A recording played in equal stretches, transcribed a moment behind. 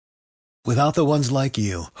Without the ones like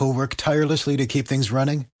you, who work tirelessly to keep things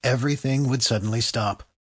running, everything would suddenly stop.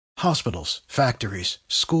 Hospitals, factories,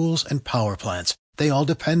 schools, and power plants, they all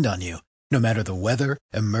depend on you. No matter the weather,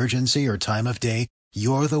 emergency, or time of day,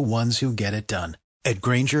 you're the ones who get it done. At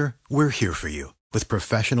Grainger, we're here for you with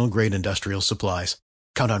professional-grade industrial supplies.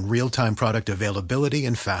 Count on real-time product availability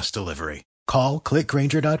and fast delivery. Call, click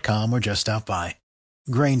Grainger.com, or just stop by.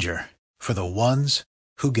 Grainger, for the ones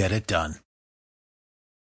who get it done.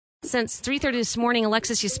 Since 3:30 this morning,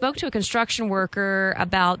 Alexus, you spoke to a construction worker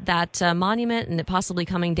about that monument and it possibly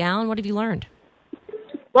coming down. What have you learned?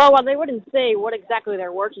 Well, they wouldn't say what exactly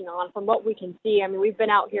they're working on. From what we can see, I mean, we've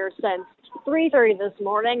been out here since 3:30 this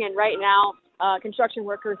morning, and right now construction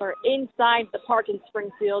workers are inside the park in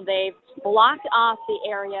Springfield. They've blocked off the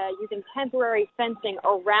area using temporary fencing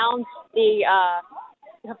around the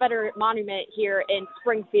Confederate monument here in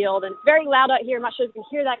Springfield. And it's very loud out here. I'm not sure if you can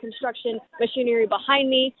hear that construction machinery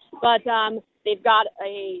behind me, but they've got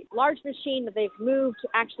a large machine that they've moved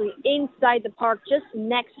actually inside the park just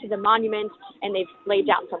next to the monument, and they've laid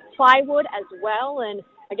down some plywood as well. And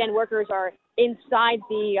again, workers are inside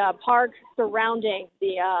the park surrounding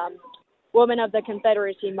the Women of the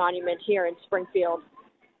Confederacy monument here in Springfield.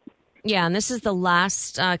 Yeah, and this is the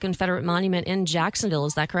last Confederate monument in Jacksonville.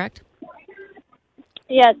 Is that correct?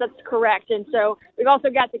 Yes, that's correct. And so we've also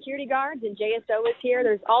got security guards, and JSO is here.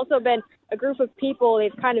 There's also been a group of people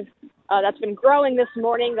they've kind of that's been growing this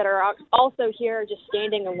morning that are also here just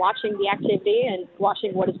standing and watching the activity and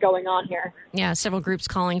watching what is going on here. Yeah, several groups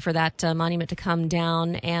calling for that monument to come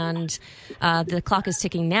down, and the clock is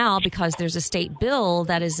ticking now because there's a state bill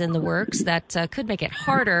that is in the works that could make it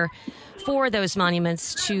harder for those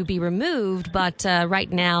monuments to be removed, but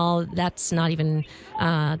right now that's not even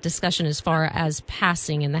discussion as far as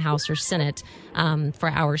passing in the House or Senate for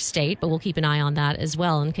our state, but we'll keep an eye on that as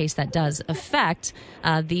well in case that does affect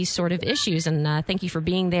these sort of issues. And thank you for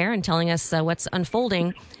being there and telling us what's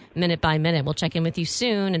unfolding minute by minute. We'll check in with you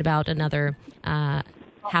soon in about another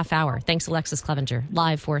half hour. Thanks, Alexus Cleavenger,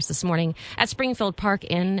 live for us this morning at Springfield Park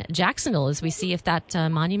in Jacksonville as we see if that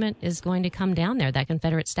monument is going to come down there, that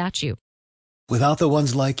Confederate statue. Without the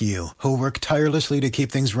ones like you, who work tirelessly to keep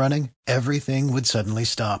things running, everything would suddenly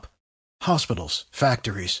stop. Hospitals,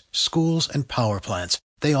 factories, schools, and power plants,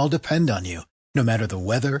 they all depend on you. No matter the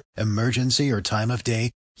weather, emergency, or time of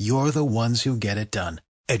day, you're the ones who get it done.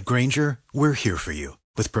 At Grainger, we're here for you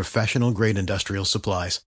with professional-grade industrial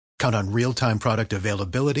supplies. Count on real-time product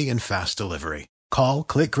availability and fast delivery. Call,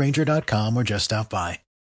 click Grainger.com, or just stop by.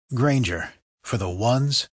 Grainger, for the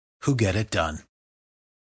ones who get it done.